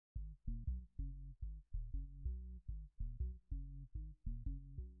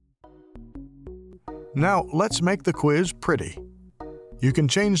Now let's make the quiz pretty. You can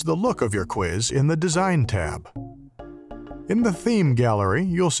change the look of your quiz in the Design tab. In the Theme gallery,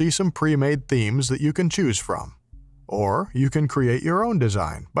 you'll see some pre-made themes that you can choose from. Or you can create your own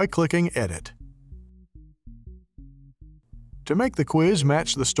design by clicking Edit. To make the quiz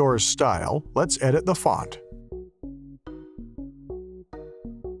match the store's style, let's edit the font.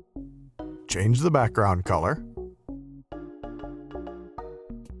 Change the background color.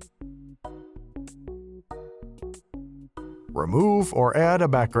 Remove or add a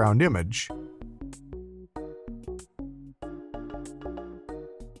background image.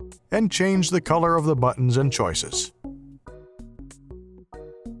 And change the color of the buttons and choices.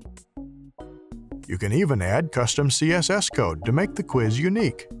 You can even add custom CSS code to make the quiz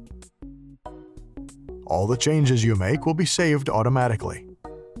unique. All the changes you make will be saved automatically.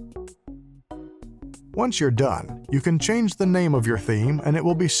 Once you're done, you can change the name of your theme and it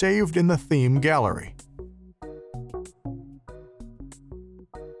will be saved in the Theme gallery.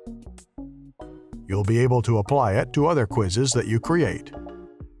 You'll be able to apply it to other quizzes that you create.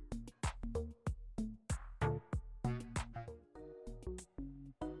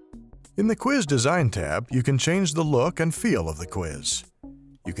 In the Quiz Design tab, you can change the look and feel of the quiz.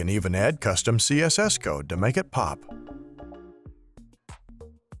 You can even add custom CSS code to make it pop.